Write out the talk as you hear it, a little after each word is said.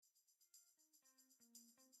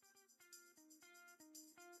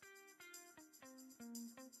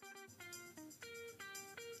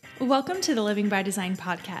Welcome to the Living by Design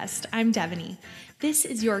podcast. I'm Devaney. This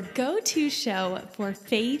is your go-to show for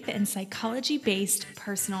faith and psychology-based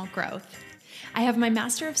personal growth. I have my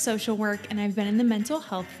Master of Social Work and I've been in the mental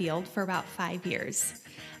health field for about 5 years.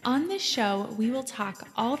 On this show, we will talk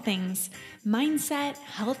all things mindset,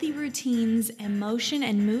 healthy routines, emotion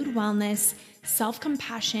and mood wellness,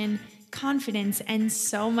 self-compassion, confidence, and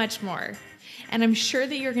so much more. And I'm sure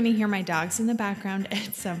that you're going to hear my dogs in the background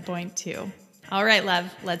at some point too. All right,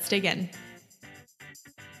 love, let's dig in.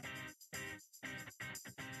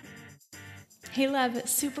 Hey, love,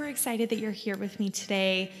 super excited that you're here with me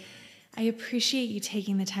today. I appreciate you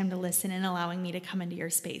taking the time to listen and allowing me to come into your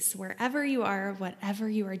space. Wherever you are, whatever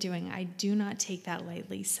you are doing, I do not take that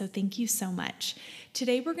lightly, so thank you so much.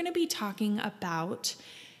 Today, we're going to be talking about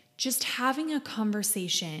just having a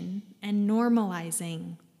conversation and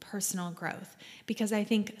normalizing personal growth, because I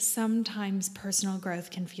think sometimes personal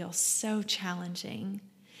growth can feel so challenging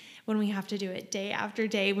when we have to do it day after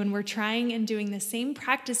day, when we're trying and doing the same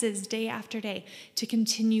practices day after day to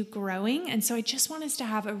continue growing. And so I just want us to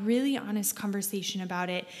have a really honest conversation about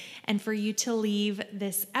it and for you to leave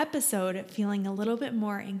this episode feeling a little bit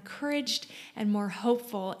more encouraged and more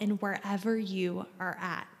hopeful in wherever you are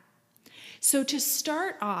at. So to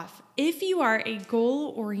start off, if you are a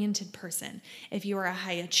goal-oriented person, if you are a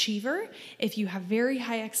high achiever, if you have very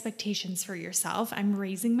high expectations for yourself, I'm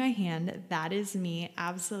raising my hand, that is me,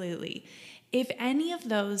 absolutely. If any of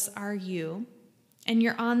those are you, and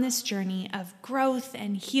you're on this journey of growth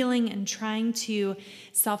and healing and trying to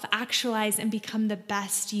self-actualize and become the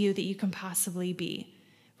best you that you can possibly be,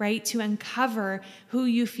 right? To uncover who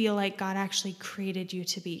you feel like God actually created you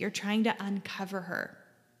to be. You're trying to uncover her.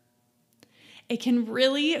 It can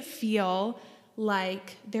really feel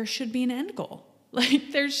like there should be an end goal.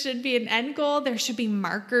 Like there should be an end goal, there should be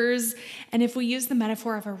markers. And if we use the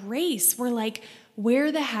metaphor of a race, we're like, where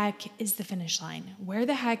the heck is the finish line? Where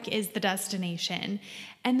the heck is the destination?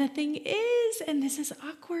 And the thing is, and this is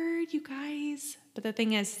awkward, you guys, but the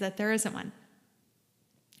thing is that there isn't one.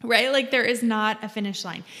 Right? Like there is not a finish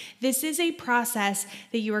line. This is a process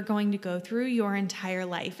that you are going to go through your entire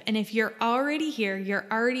life. And if you're already here, you're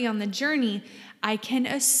already on the journey, I can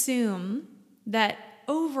assume that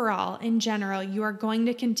overall, in general, you are going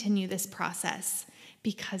to continue this process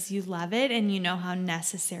because you love it and you know how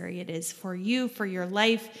necessary it is for you, for your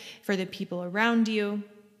life, for the people around you.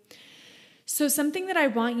 So something that I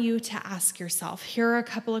want you to ask yourself, here are a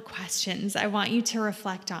couple of questions I want you to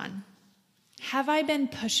reflect on. Have I been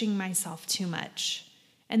pushing myself too much?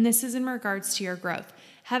 And this is in regards to your growth.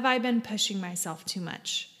 Have I been pushing myself too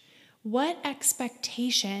much? What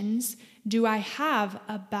expectations do I have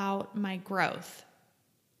about my growth?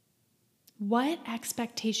 What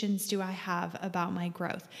expectations do I have about my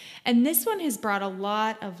growth? And this one has brought a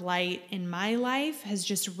lot of light in my life, has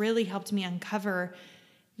just really helped me uncover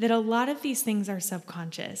that a lot of these things are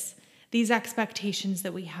subconscious, these expectations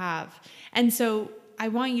that we have. And so I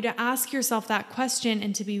want you to ask yourself that question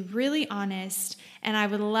and to be really honest. And I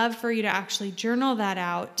would love for you to actually journal that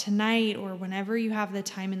out tonight or whenever you have the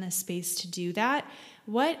time and the space to do that.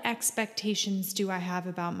 What expectations do I have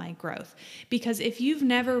about my growth? Because if you've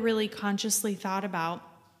never really consciously thought about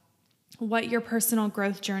what your personal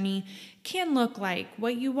growth journey can look like,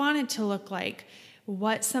 what you want it to look like,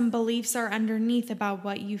 what some beliefs are underneath about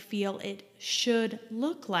what you feel it should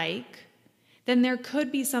look like, then there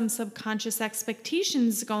could be some subconscious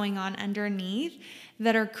expectations going on underneath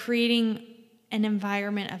that are creating an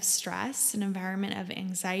environment of stress, an environment of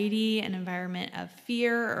anxiety, an environment of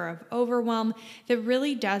fear or of overwhelm that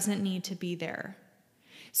really doesn't need to be there.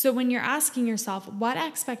 So when you're asking yourself, what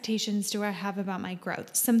expectations do I have about my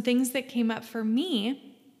growth? Some things that came up for me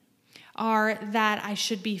are that I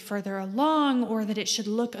should be further along, or that it should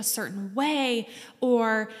look a certain way,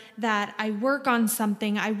 or that I work on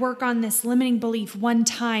something, I work on this limiting belief one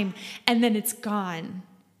time, and then it's gone,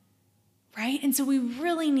 right? And so we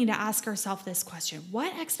really need to ask ourselves this question.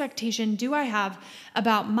 What expectation do I have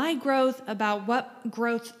about my growth, about what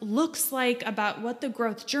growth looks like, about what the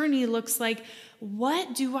growth journey looks like?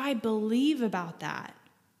 What do I believe about that?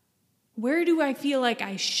 Where do I feel like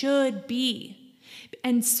I should be?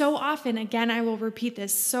 And so often, again, I will repeat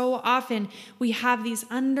this, so often we have these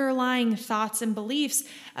underlying thoughts and beliefs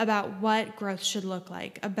about what growth should look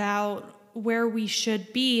like, about where we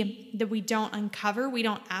should be that we don't uncover, we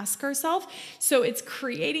don't ask ourselves. So it's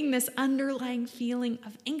creating this underlying feeling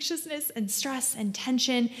of anxiousness and stress and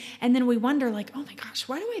tension. And then we wonder like, oh my gosh,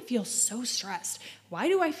 why do I feel so stressed? Why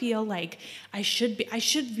do I feel like I should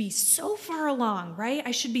be so far along, right?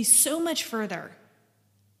 I should be so much further.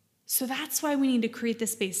 So that's why we need to create the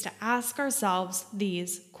space to ask ourselves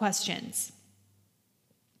these questions.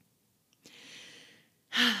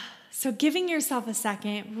 So giving yourself a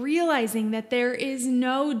second, realizing that there is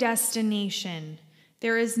no destination.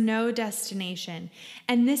 There is no destination.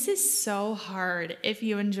 And this is so hard if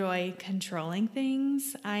you enjoy controlling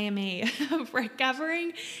things. I am a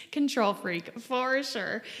recovering control freak for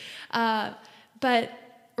sure. But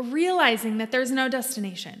realizing that there's no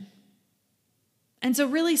destination. And so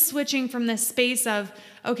really switching from this space of,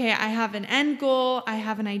 okay, I have an end goal, I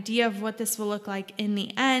have an idea of what this will look like in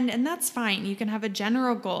the end, and that's fine. You can have a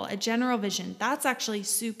general goal, a general vision. That's actually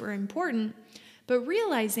super important. But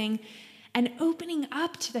realizing and opening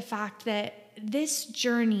up to the fact that this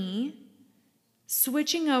journey,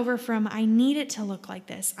 switching over from I need it to look like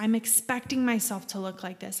this, I'm expecting myself to look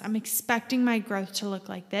like this, I'm expecting my growth to look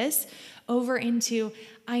like this, over into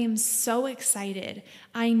I am so excited.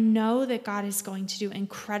 I know that God is going to do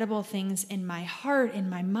incredible things in my heart, in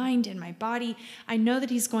my mind, in my body. I know that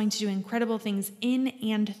He's going to do incredible things in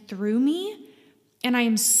and through me. And I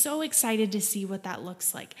am so excited to see what that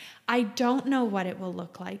looks like. I don't know what it will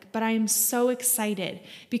look like, but I am so excited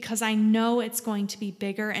because I know it's going to be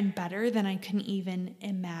bigger and better than I can even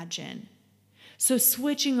imagine. So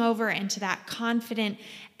switching over into that confident,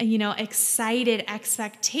 excited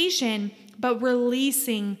expectation, but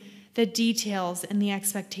releasing the details and the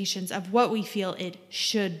expectations of what we feel it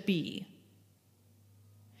should be.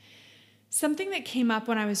 Something that came up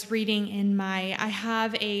when I was reading I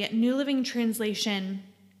have a New Living Translation.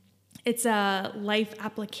 It's a life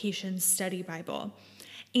application study Bible.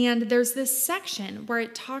 And there's this section where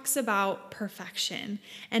it talks about perfection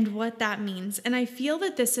and what that means. And I feel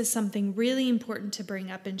that this is something really important to bring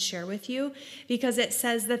up and share with you because it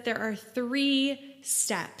says that there are 3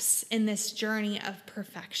 steps in this journey of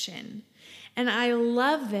perfection. And I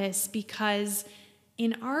love this because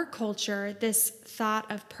in our culture, this thought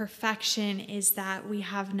of perfection is that we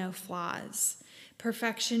have no flaws.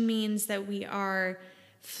 Perfection means that we are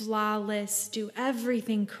flawless, do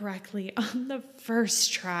everything correctly on the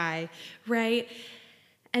first try, right?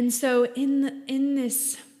 And so in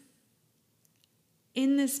this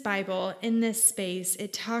Bible, in this space,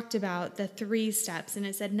 it talked about the 3 steps, and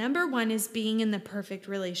it said number 1 is being in the perfect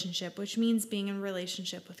relationship, which means being in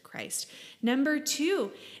relationship with Christ. Number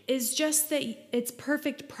 2 is just that it's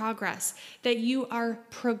perfect progress, that you are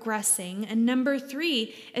progressing. And number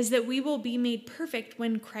 3 is that we will be made perfect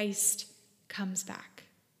when Christ comes back.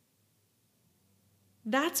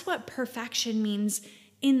 That's what perfection means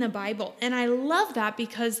in the Bible. And I love that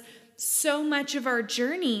because so much of our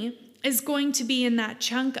journey is going to be in that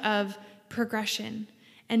chunk of progression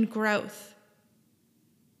and growth.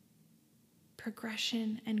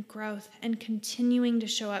 Progression and growth and continuing to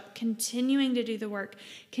show up, continuing to do the work,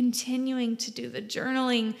 continuing to do the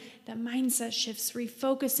journaling, the mindset shifts,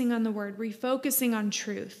 refocusing on the word, refocusing on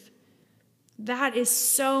truth. That is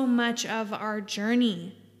so much of our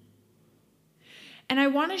journey. And I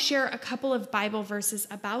want to share a couple of Bible verses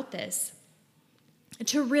about this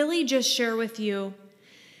to really just share with you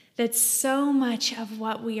that so much of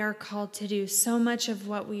what we are called to do, so much of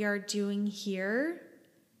what we are doing here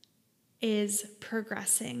is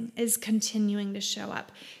progressing, is continuing to show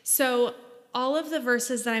up. So all of the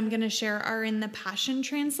verses that I'm going to share are in the Passion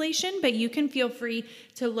Translation, but you can feel free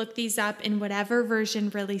to look these up in whatever version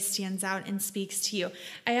really stands out and speaks to you.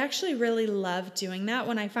 I actually really love doing that.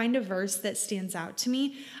 When I find a verse that stands out to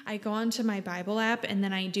me, I go onto my Bible app and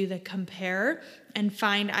then I do the compare and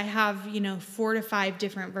find I have, 4 to 5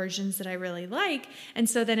 different versions that I really like. And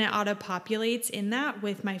so then it auto-populates in that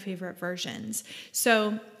with my favorite versions.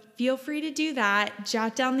 So feel free to do that.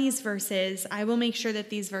 Jot down these verses. I will make sure that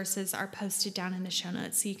these verses are posted down in the show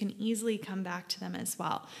notes so you can easily come back to them as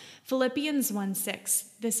well. Philippians 1:6.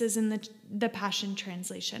 This is in the Passion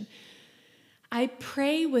Translation. I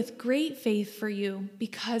pray with great faith for you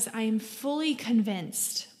because I am fully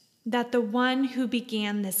convinced that the one who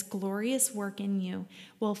began this glorious work in you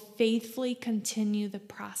will faithfully continue the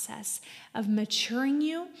process of maturing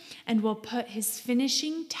you and will put his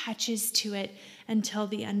finishing touches to it until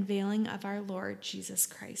the unveiling of our Lord Jesus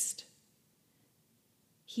Christ.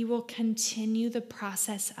 He will continue the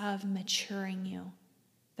process of maturing you.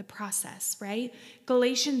 The process, right?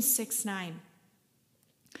 Galatians 6:9.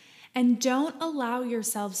 And don't allow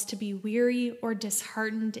yourselves to be weary or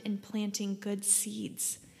disheartened in planting good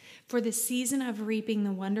seeds, for the season of reaping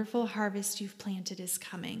the wonderful harvest you've planted is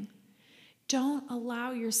coming. Don't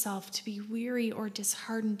allow yourself to be weary or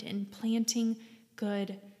disheartened in planting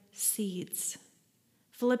good seeds.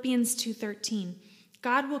 Philippians 2:13.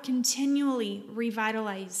 God will continually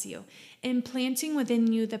revitalize you, implanting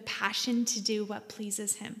within you the passion to do what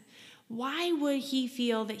pleases him. Why would he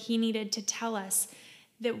feel that he needed to tell us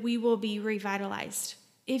that we will be revitalized?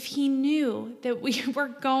 if he knew that we were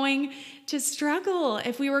going to struggle,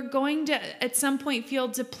 if we were going to at some point feel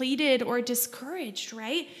depleted or discouraged,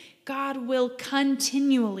 right? God will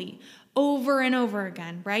continually, over and over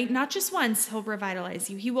again, right? Not just once, he'll revitalize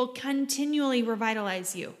you. He will continually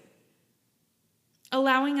revitalize you,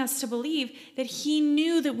 allowing us to believe that he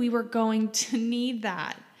knew that we were going to need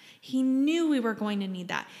that. He knew we were going to need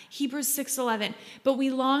that. Hebrews 6:11, but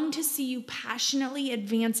we long to see you passionately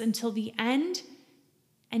advance until the end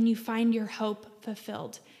and you find your hope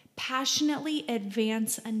fulfilled. Passionately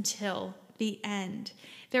advance until the end.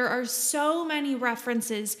 There are so many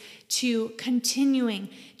references to continuing,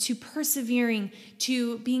 to persevering,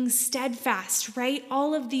 to being steadfast, right?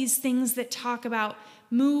 All of these things that talk about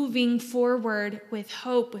moving forward with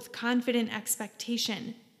hope, with confident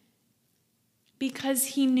expectation. Because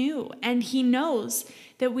he knew and he knows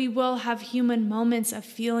that we will have human moments of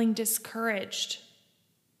feeling discouraged.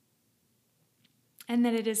 And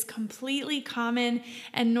that it is completely common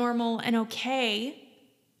and normal and okay.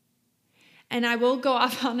 And I will go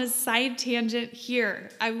off on a side tangent here.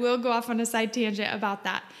 I will go off on a side tangent about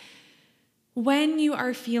that. When you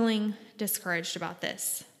are feeling discouraged about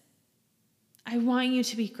this, I want you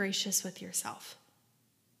to be gracious with yourself.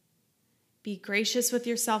 Be gracious with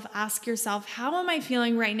yourself. Ask yourself, how am I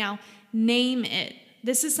feeling right now? Name it.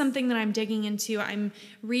 This is something that I'm digging into. I'm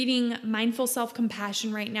reading Mindful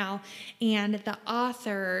Self-Compassion right now, and the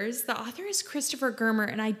author is Christopher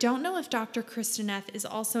Germer, and I don't know if Dr. Kristen Neff is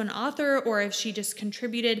also an author or if she just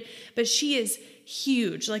contributed, but she is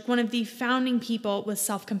huge, like one of the founding people with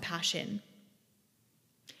self-compassion.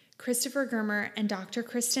 Christopher Germer and Dr.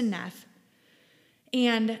 Kristen Neff,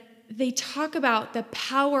 and they talk about the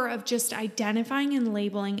power of just identifying and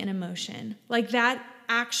labeling an emotion. Like that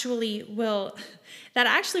actually will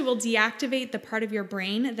deactivate the part of your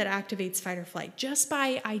brain that activates fight or flight just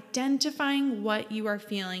by identifying what you are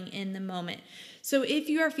feeling in the moment. So if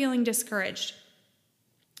you are feeling discouraged,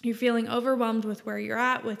 you're feeling overwhelmed with where you're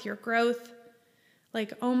at, with your growth,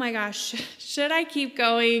 like, oh my gosh, should I keep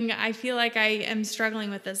going? I feel like I am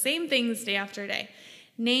struggling with the same things day after day.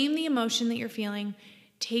 Name the emotion that you're feeling,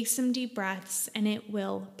 take some deep breaths, and it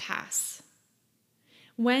will pass.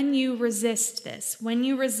 When you resist this, when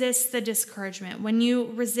you resist the discouragement, when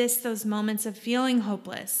you resist those moments of feeling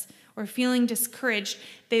hopeless or feeling discouraged,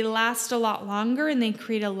 they last a lot longer and they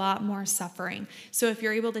create a lot more suffering. So if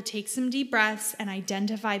you're able to take some deep breaths and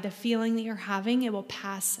identify the feeling that you're having, it will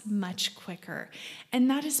pass much quicker. And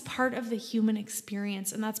that is part of the human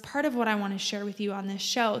experience. And that's part of what I want to share with you on this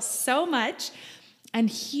show so much, and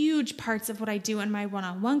huge parts of what I do in my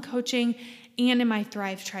one-on-one coaching and in my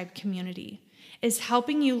Thrive Tribe community is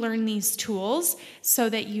helping you learn these tools so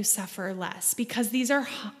that you suffer less, because these are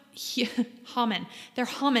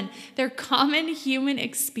They're common human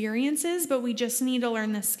experiences, but we just need to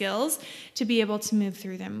learn the skills to be able to move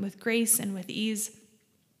through them with grace and with ease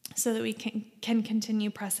so that we can continue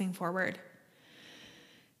pressing forward.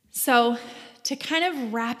 So to kind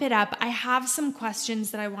of wrap it up, I have some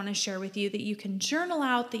questions that I want to share with you that you can journal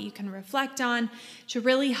out, that you can reflect on to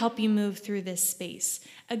really help you move through this space.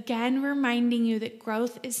 Again, reminding you that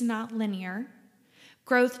growth is not linear.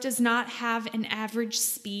 Growth does not have an average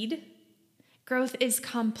speed. Growth is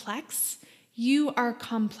complex. You are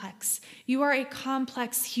complex. You are a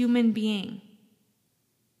complex human being.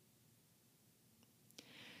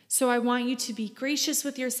 So I want you to be gracious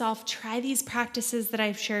with yourself. Try these practices that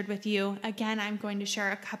I've shared with you. Again, I'm going to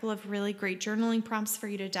share a couple of really great journaling prompts for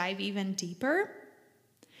you to dive even deeper.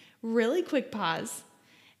 Really quick pause.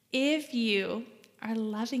 If you are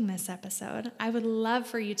loving this episode, I would love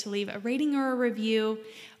for you to leave a rating or a review,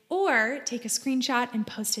 or take a screenshot and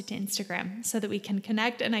post it to Instagram so that we can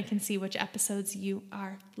connect and I can see which episodes you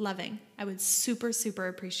are loving. I would super, super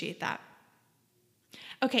appreciate that.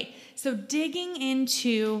 Okay, so digging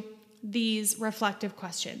into these reflective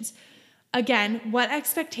questions. Again, what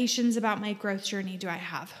expectations about my growth journey do I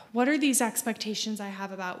have? What are these expectations I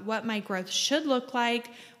have about what my growth should look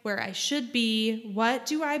like, where I should be? What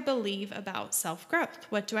do I believe about self-growth?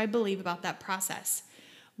 What do I believe about that process?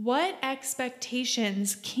 What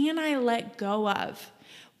expectations can I let go of?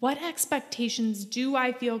 What expectations do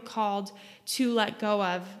I feel called to let go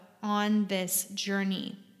of on this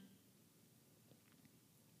journey?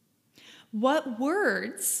 What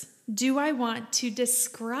words do I want to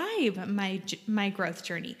describe my growth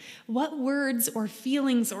journey? What words or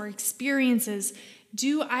feelings or experiences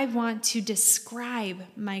do I want to describe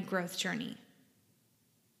my growth journey?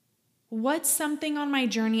 What's something on my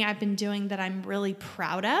journey I've been doing that I'm really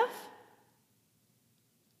proud of?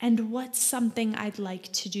 And what's something I'd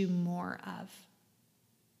like to do more of?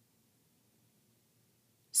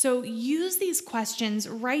 So use these questions,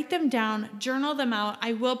 write them down, journal them out.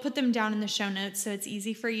 I will put them down in the show notes so it's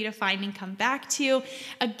easy for you to find and come back to.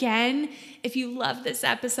 Again, if you love this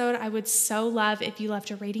episode, I would so love if you left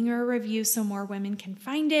a rating or a review so more women can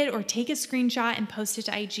find it, or take a screenshot and post it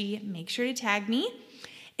to IG. Make sure to tag me.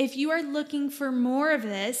 If you are looking for more of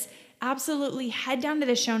this, absolutely head down to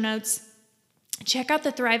the show notes. Check out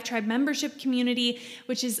the Thrive Tribe membership community,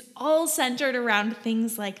 which is all centered around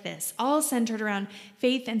things like this, all centered around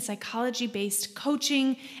faith and psychology-based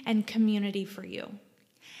coaching and community for you.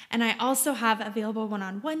 And I also have available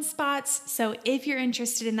one-on-one spots. So if you're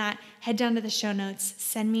interested in that, head down to the show notes,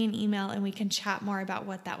 send me an email, and we can chat more about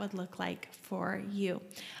what that would look like for you.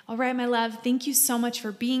 All right, my love, thank you so much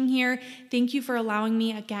for being here. Thank you for allowing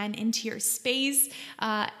me again into your space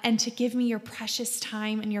and to give me your precious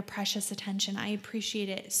time and your precious attention. I appreciate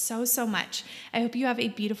it so, so much. I hope you have a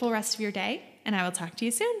beautiful rest of your day, and I will talk to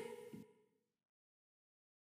you soon.